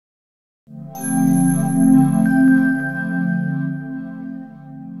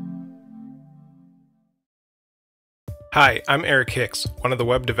Hi, I'm Eric Hicks, one of the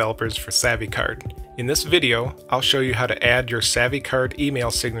web developers for SavvyCard. In this video, I'll show you how to add your SavvyCard email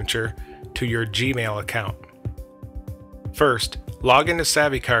signature to your Gmail account. First, log into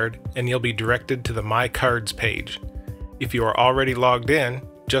SavvyCard and you'll be directed to the My Cards page. If you are already logged in,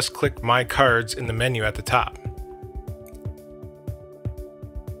 just click My Cards in the menu at the top.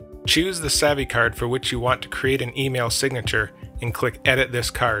 Choose the SavvyCard for which you want to create an email signature and click Edit this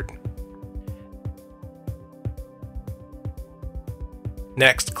card.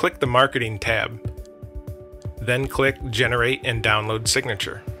 Next, click the Marketing tab. Then click Generate and Download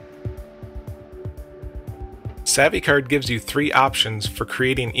Signature. SavvyCard gives you three options for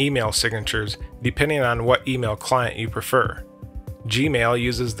creating email signatures depending on what email client you prefer. Gmail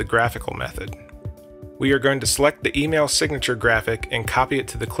uses the graphical method. We are going to select the email signature graphic and copy it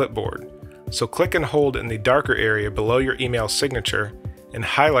to the clipboard. So click and hold in the darker area below your email signature and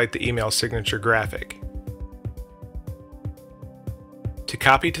highlight the email signature graphic. To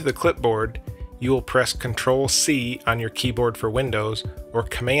copy to the clipboard, you will press CTRL-C on your keyboard for Windows or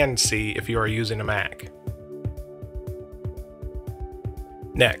Command-C if you are using a Mac.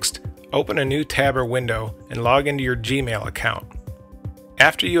 Next, open a new tab or window and log into your Gmail account.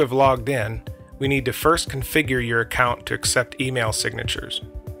 After you have logged in, we need to first configure your account to accept email signatures.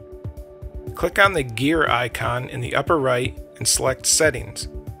 Click on the gear icon in the upper right and select Settings.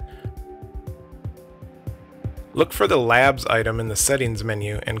 Look for the Labs item in the Settings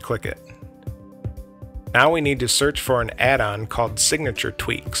menu and click it. Now we need to search for an add-on called Signature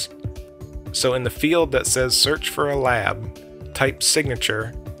Tweaks. So in the field that says Search for a Lab, type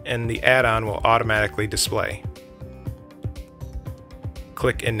Signature and the add-on will automatically display.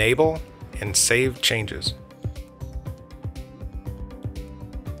 Click Enable and Save Changes.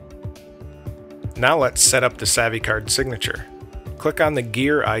 Now let's set up the SavvyCard signature. Click on the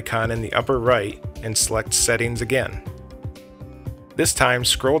gear icon in the upper right and select Settings again. This time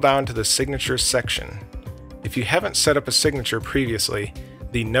scroll down to the Signatures section. If you haven't set up a signature previously,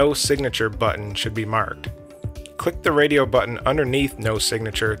 the No Signature button should be marked. Click the radio button underneath No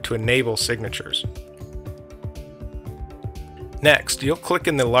Signature to enable signatures. Next, you'll click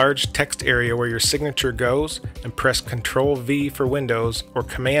in the large text area where your signature goes and press CTRL-V for Windows or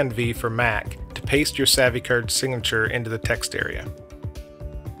Command-V for Mac to paste your SavvyCard signature into the text area.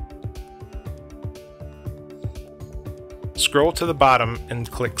 Scroll to the bottom and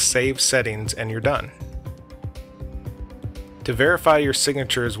click Save Settings and you're done. To verify your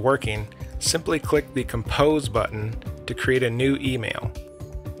signature is working, simply click the Compose button to create a new email.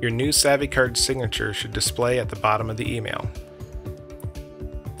 Your new SavvyCard signature should display at the bottom of the email.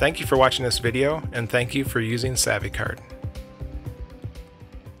 Thank you for watching this video and thank you for using SavvyCard.